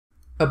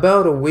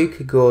About a week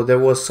ago, there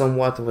was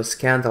somewhat of a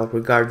scandal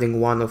regarding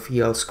one of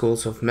Yale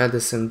Schools of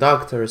Medicine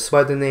doctors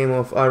by the name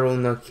of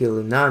Aruna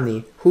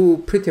Kilinani,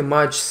 who pretty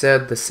much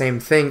said the same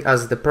thing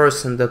as the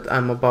person that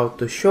I'm about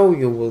to show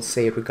you will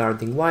say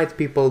regarding white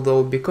people,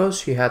 though because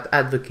she had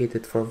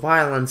advocated for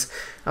violence,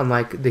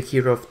 unlike the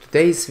hero of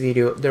today's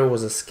video, there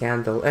was a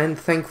scandal, and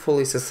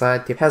thankfully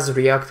society has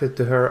reacted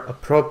to her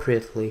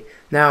appropriately.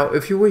 Now,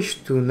 if you wish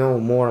to know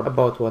more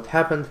about what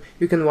happened,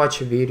 you can watch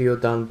a video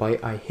done by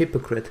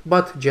iHypocrite,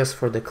 but just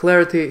for the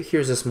clarity,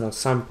 here's a small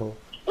sample.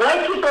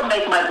 White people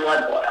make my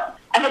blood boil.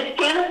 I had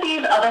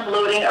fantasies of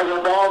unloading a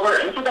revolver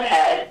into the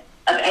head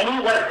of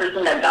any white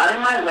person that got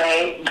in my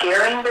way,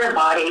 burying their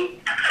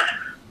body,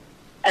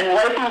 and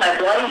wiping my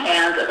bloody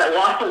hands as I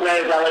walked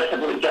away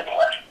relatively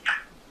guiltless.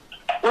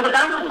 With a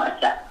bounce in my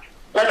step,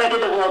 like I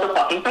did the world a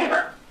fucking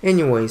favor.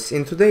 Anyways,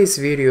 in today's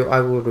video I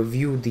will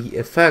review the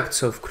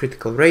effects of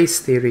critical race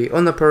theory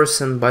on a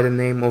person by the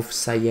name of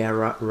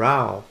Saira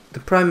Rao. The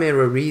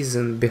primary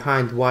reason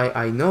behind why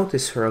I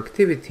noticed her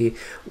activity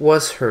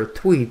was her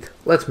tweet.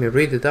 Let me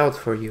read it out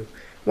for you.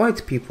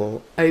 White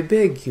people, I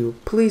beg you,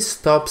 please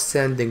stop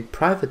sending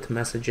private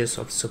messages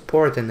of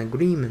support and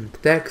agreement.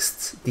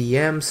 Texts,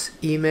 DMs,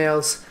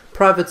 emails.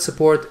 Private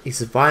support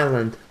is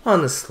violent.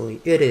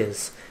 Honestly, it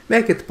is.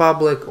 Make it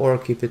public or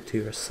keep it to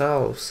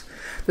yourselves.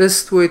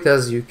 This tweet,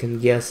 as you can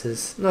guess,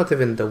 is not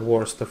even the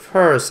worst of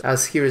hers,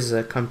 as here's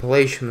a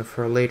compilation of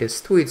her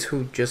latest tweets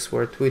who just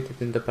were tweeted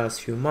in the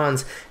past few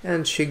months,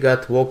 and she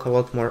got woke a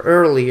lot more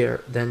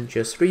earlier than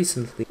just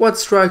recently. What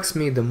strikes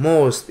me the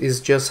most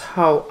is just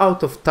how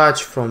out of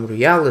touch from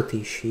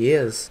reality she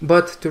is.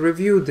 But to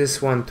review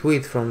this one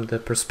tweet from the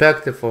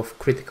perspective of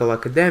critical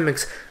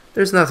academics,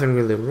 there's nothing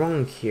really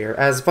wrong here,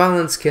 as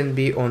violence can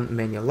be on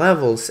many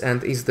levels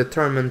and is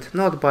determined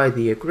not by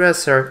the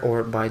aggressor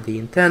or by the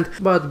intent,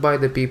 but by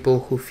the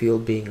people who feel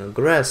being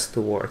aggressed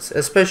towards,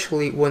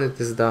 especially when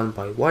it is done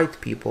by white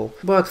people.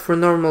 But for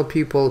normal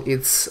people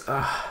it's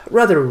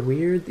rather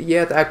weird,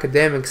 yet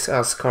academics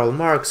as Karl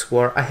Marx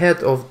were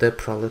ahead of the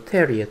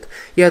proletariat.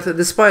 Yet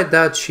despite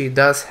that, she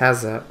does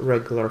has a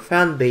regular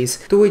fan base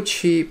to which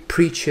she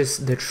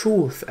preaches the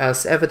truth,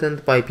 as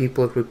evident by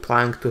people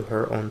replying to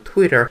her on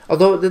Twitter.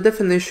 Although the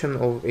definition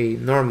of a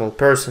normal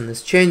person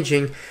is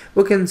changing,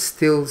 we can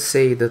still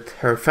say that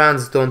her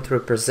fans don't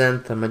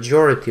represent a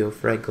majority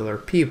of regular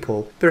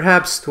people,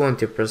 perhaps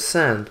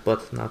 20%,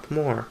 but not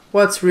more.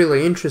 What's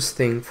really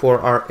interesting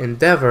for our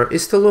endeavor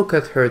is to look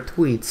at her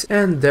tweets,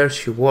 and there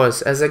she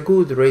was as a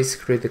good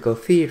race-critical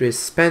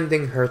theorist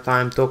spending her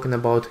time talking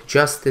about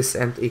justice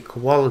and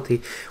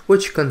equality,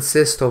 which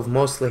consist of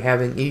mostly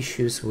having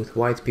issues with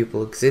white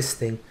people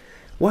existing.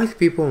 White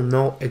people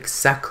know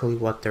exactly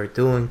what they're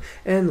doing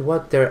and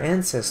what their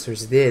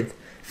ancestors did.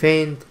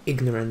 Feigned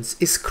ignorance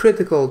is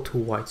critical to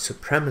white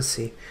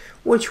supremacy.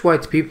 Which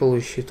white people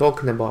is she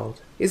talking about?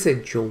 Is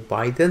it Joe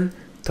Biden,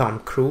 Tom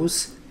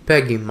Cruise,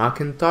 Peggy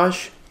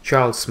McIntosh,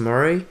 Charles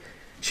Murray?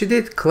 She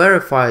did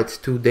clarify it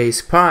 2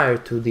 days prior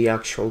to the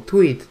actual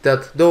tweet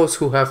that those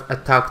who have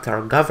attacked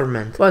our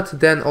government,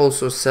 but then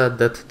also said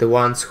that the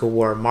ones who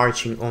were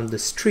marching on the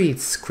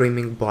streets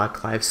screaming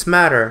Black Lives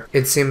Matter.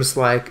 It seems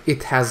like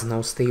it has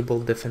no stable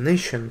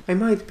definition. I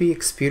might be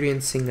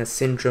experiencing a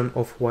syndrome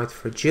of white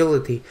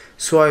fragility,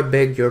 so I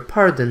beg your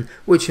pardon,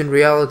 which in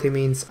reality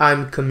means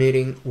I'm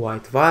committing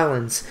white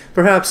violence.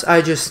 Perhaps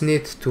I just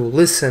need to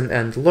listen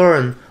and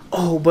learn.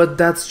 Oh, but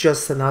that's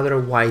just another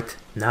white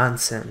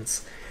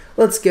nonsense.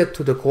 Let's get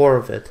to the core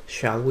of it,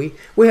 shall we?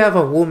 We have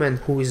a woman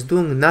who is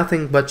doing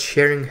nothing but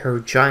sharing her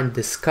giant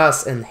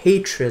disgust and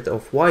hatred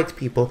of white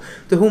people,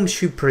 to whom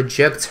she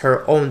projects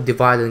her own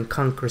divide and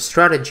conquer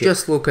strategy.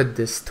 Just look at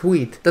this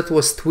tweet that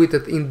was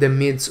tweeted in the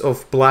midst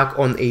of black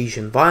on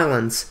Asian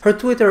violence. Her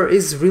Twitter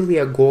is really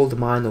a gold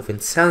mine of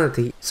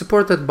insanity,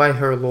 supported by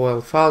her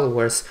loyal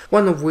followers,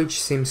 one of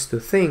which seems to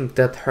think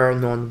that her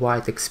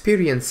non-white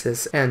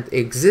experiences and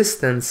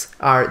existence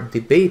are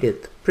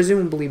debated,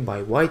 presumably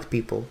by white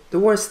people. The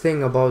worst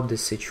thing about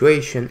this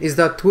situation is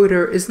that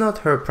Twitter is not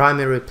her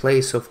primary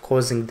place of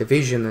causing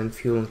division and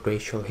fueling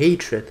racial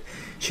hatred.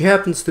 She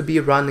happens to be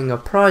running a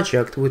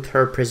project with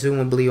her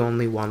presumably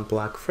only one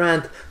black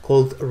friend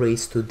called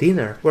Race to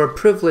Dinner, where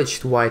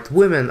privileged white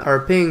women are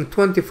paying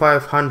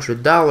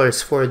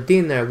 $2,500 for a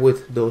dinner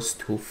with those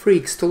two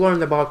freaks to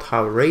learn about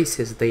how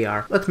racist they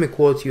are. Let me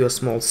quote you a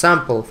small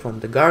sample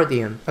from The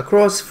Guardian.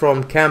 Across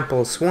from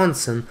Campbell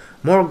Swanson,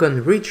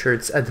 Morgan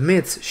Richards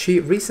admits she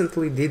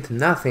recently did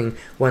nothing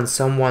when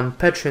someone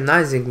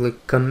patronizingly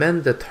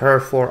commended her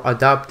for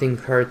adopting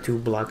her two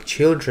black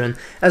children,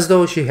 as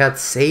though she had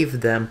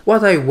saved them.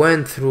 What I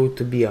went through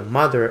to be a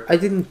mother, I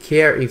didn't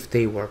care if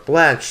they were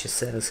black, she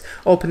says,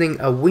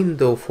 opening a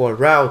window for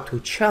Rao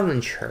to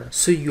challenge her.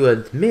 So you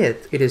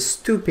admit it is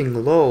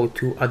stooping low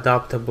to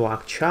adopt a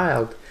black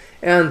child?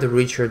 And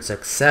Richards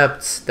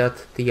accepts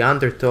that the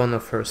undertone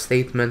of her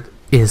statement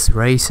is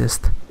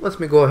racist. Let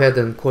me go ahead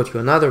and quote you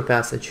another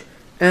passage.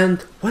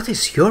 And what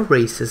is your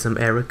racism,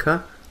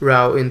 Erica?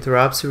 Rao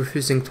interrupts,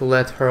 refusing to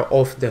let her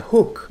off the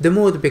hook. The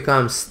mood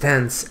becomes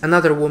tense.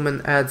 Another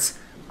woman adds,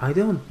 I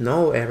don't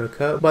know,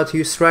 Erica, but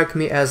you strike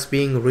me as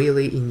being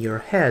really in your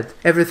head.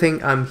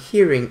 Everything I'm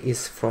hearing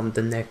is from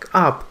the neck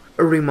up.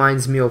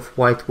 Reminds me of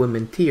white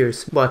women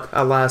tears, but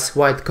alas,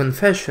 white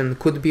confession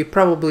could be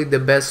probably the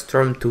best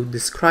term to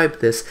describe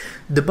this.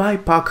 The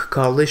BIPOC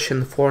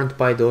coalition formed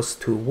by those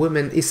two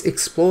women is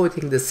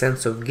exploiting the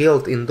sense of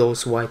guilt in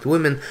those white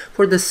women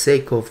for the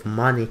sake of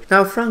money.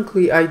 Now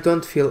frankly, I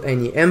don't feel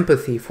any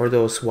empathy for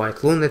those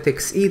white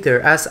lunatics either,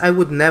 as I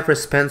would never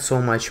spend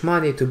so much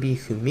money to be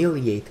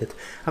humiliated.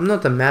 I'm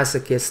not a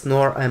masochist,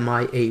 nor am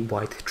I a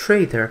white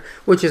traitor,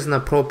 which is an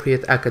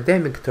appropriate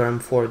academic term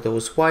for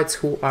those whites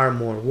who are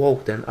more woke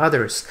than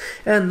others,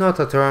 and not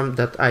a term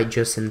that I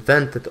just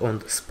invented on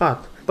the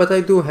spot. But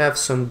I do have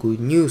some good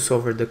news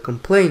over the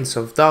complaints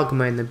of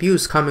dogma and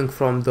abuse coming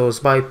from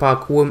those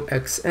BIPOC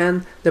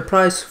WMXN. The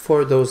price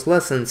for those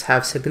lessons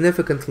have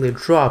significantly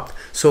dropped,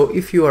 so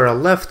if you are a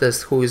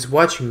leftist who is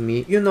watching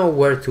me, you know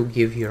where to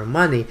give your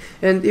money,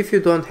 and if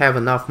you don't have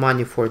enough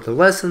money for the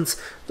lessons,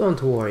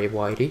 don't worry,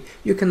 Whitey,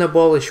 you can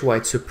abolish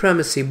white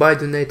supremacy by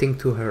donating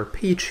to her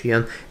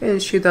Patreon,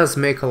 and she does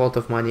make a lot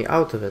of money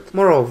out of it.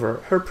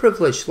 Moreover, her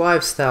privileged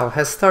lifestyle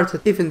has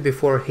started even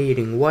before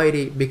hating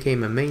Whitey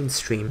became a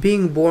mainstream.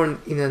 Being born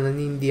in an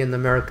Indian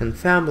American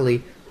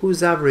family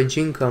whose average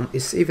income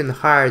is even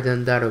higher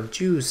than that of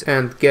Jews,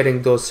 and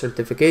getting those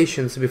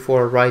certifications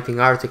before writing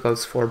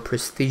articles for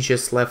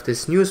prestigious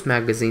leftist news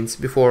magazines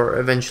before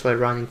eventually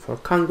running for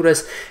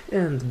Congress,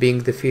 and being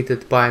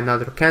defeated by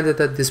another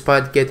candidate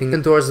despite getting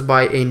endorsed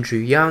by Andrew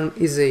Yang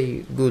is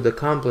a good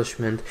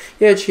accomplishment.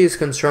 Yet she is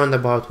concerned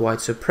about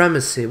white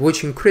supremacy,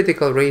 which in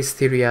critical race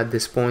theory at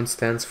this point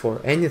stands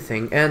for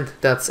anything, and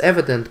that's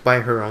evident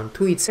by her own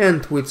tweets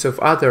and tweets of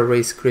other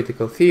race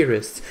critical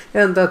theorists,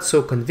 and that's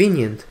so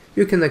convenient.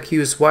 You can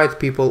accuse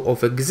white people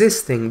of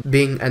existing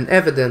being an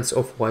evidence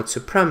of white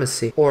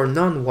supremacy, or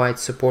non-white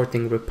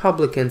supporting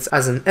Republicans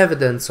as an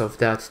evidence of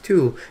that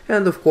too,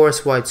 and of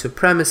course white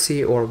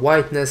supremacy or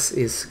whiteness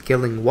is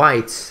killing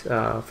whites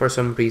for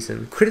some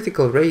reason.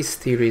 Critical race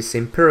theory's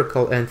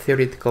empirical and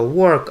theoretical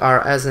work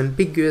are as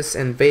ambiguous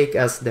and vague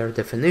as their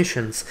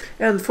definitions,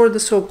 and for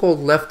the so-called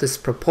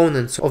leftist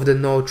proponents of the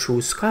no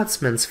true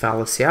Scotsman's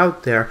fallacy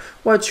out there,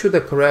 what should a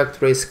correct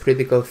race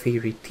critical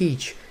theory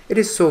teach? It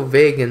is so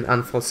vague and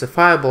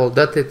unfalsifiable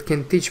that it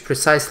can teach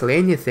precisely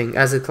anything,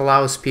 as it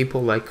allows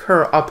people like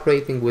her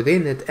operating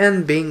within it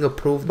and being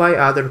approved by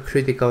other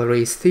critical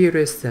race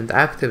theorists and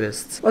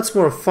activists. What's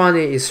more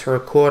funny is her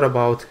quote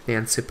about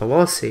Nancy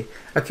Pelosi,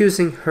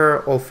 accusing her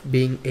of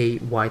being a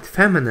white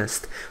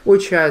feminist,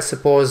 which I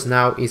suppose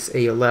now is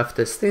a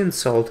leftist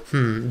insult.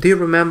 Do you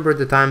remember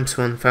the times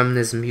when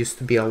feminism used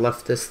to be a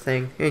leftist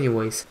thing?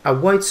 Anyways, a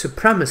white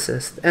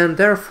supremacist, and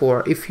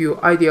therefore if you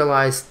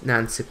idealized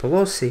Nancy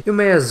Pelosi, you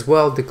may as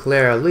well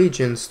declare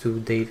allegiance to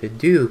David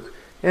Duke.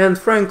 And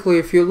frankly,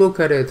 if you look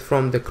at it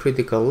from the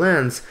critical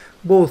lens,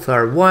 both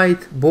are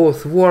white,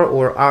 both were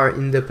or are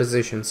in the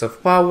positions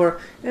of power,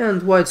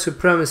 and white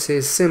supremacy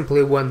is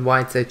simply when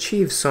whites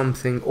achieve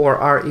something or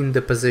are in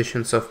the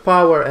positions of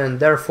power, and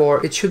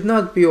therefore it should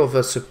not be of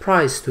a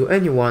surprise to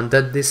anyone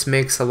that this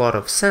makes a lot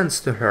of sense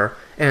to her.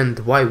 And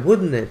why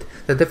wouldn't it?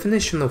 The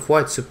definition of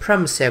white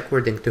supremacy,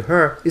 according to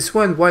her, is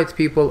when white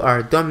people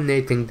are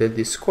dominating the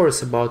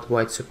discourse about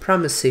white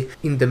supremacy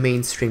in the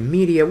mainstream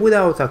media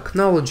without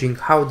acknowledging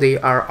how they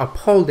are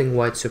upholding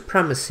white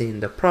supremacy in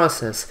the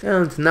process.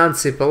 And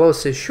Nancy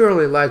Pelosi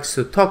surely likes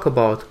to talk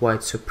about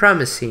white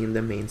supremacy in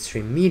the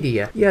mainstream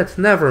media, yet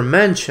never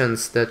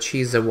mentions that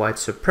she's a white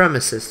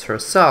supremacist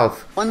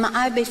herself.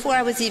 Before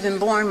I was even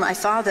born, my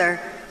father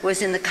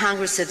was in the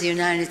Congress of the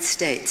United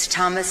States,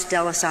 Thomas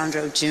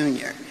D'Alessandro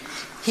Jr.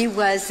 He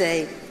was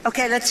okay,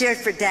 let's hear it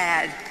for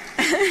Dad.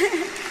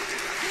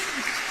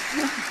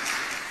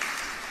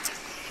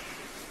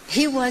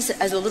 He was,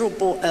 as a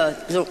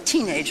little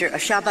teenager, a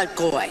Shabbat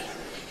Goy.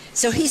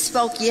 So he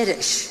spoke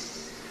Yiddish.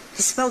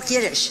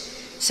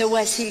 So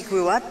as he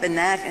grew up in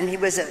that, and he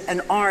was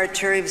an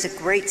orator, he was a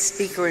great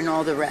speaker and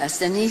all the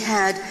rest, and he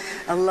had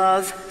a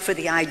love for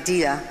the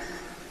idea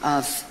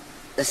of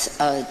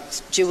a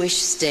Jewish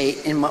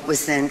state in what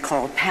was then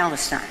called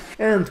Palestine.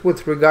 And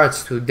with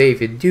regards to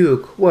David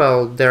Duke,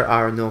 well, there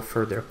are no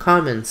further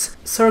comments.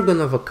 Sargon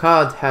of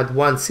Akkad had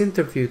once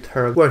interviewed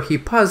her where he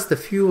posed a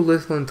few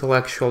little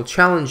intellectual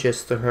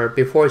challenges to her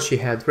before she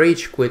had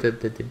rage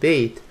quitted the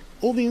debate.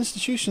 All the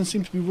institutions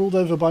seem to be ruled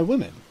over by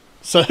women.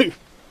 So...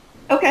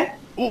 Okay.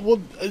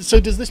 So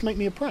does this make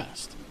me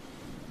oppressed?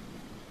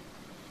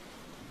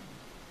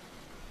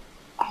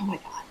 Oh my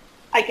God.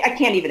 I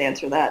can't even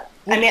answer that.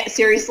 I mean,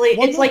 seriously,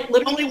 it's like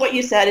literally what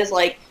you said is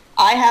like,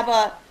 I have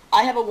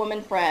a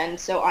woman friend,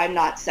 so I'm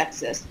not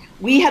sexist.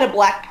 We had a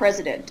black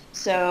president,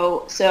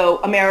 so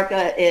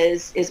America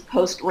is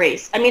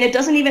post-race. I mean, it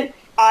doesn't even,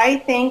 I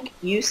think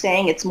you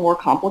saying it's more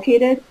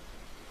complicated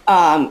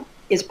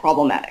is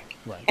problematic.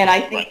 Right. And I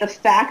think the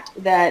fact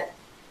that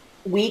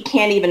we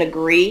can't even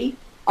agree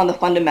on the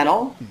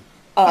fundamental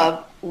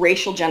of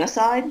racial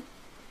genocide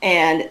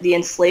and the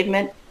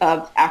enslavement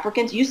of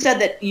Africans. You said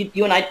that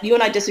you and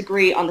I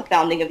disagree on the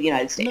founding of the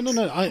United States.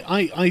 No.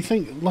 I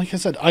think, like I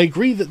said, I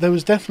agree that there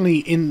was definitely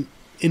in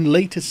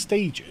later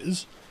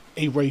stages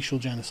a racial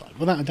genocide,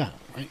 without a doubt,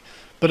 right?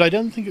 But I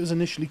don't think it was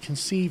initially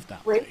conceived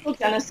that way. Racial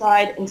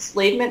genocide,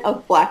 enslavement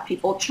of black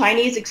people,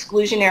 Chinese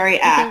Exclusionary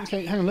Act.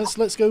 Okay, hang on.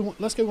 Let's go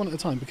one at a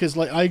time, because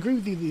like I agree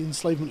with you, the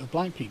enslavement of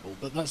black people,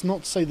 but that's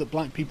not to say that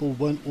black people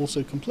weren't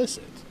also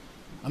complicit,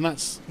 and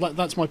that's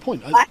my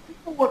point. Black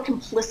people were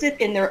complicit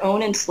in their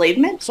own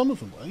enslavement. Some of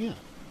them were, yeah.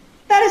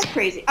 That is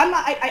crazy. I'm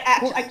not.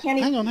 I can't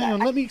even. Hang on.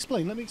 Let me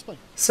explain.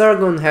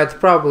 Sargon had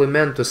probably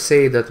meant to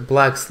say that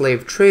black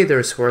slave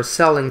traders were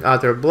selling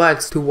other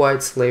blacks to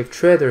white slave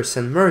traders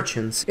and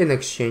merchants in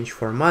exchange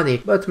for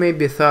money, but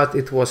maybe thought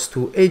it was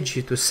too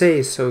edgy to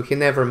say, so he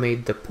never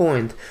made the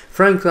point.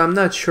 Frankly, I'm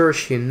not sure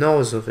she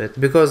knows of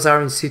it, because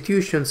our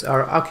institutions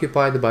are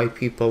occupied by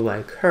people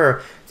like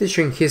her,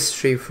 teaching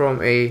history from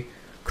a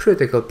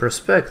critical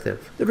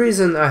perspective. The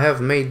reason I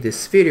have made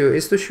this video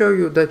is to show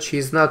you that she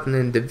is not an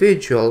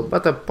individual,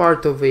 but a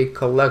part of a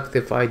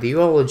collective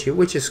ideology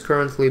which is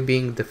currently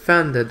being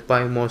defended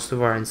by most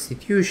of our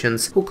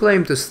institutions, who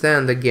claim to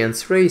stand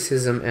against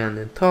racism and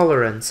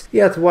intolerance.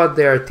 Yet what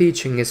they are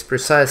teaching is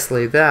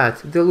precisely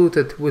that,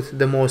 diluted with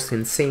the most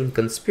insane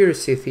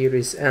conspiracy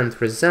theories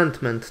and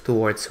resentment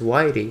towards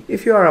whitey.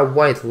 If you are a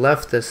white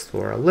leftist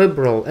or a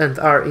liberal and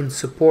are in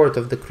support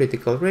of the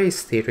critical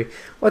race theory,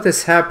 what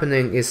is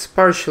happening is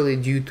partially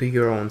due to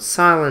your own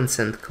silence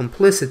and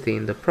complicity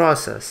in the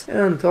process.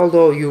 And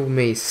although you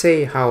may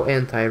say how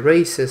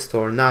anti-racist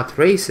or not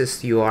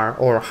racist you are,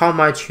 or how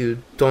much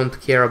you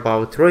don't care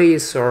about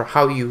race, or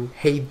how you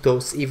hate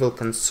those evil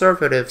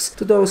conservatives,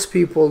 to those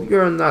people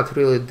you're not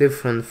really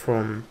different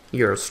from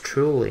yours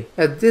truly.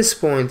 At this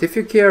point, if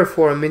you care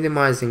for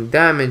minimizing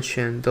damage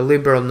and the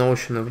liberal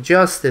notion of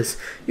justice,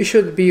 you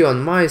should be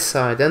on my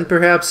side and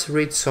perhaps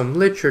read some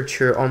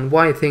literature on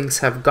why things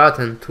have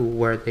gotten to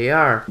where they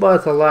are.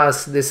 But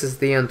alas, this is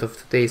the end of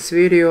today's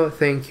video.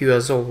 Thank you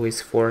as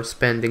always for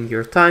spending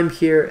your time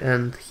here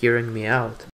and hearing me out.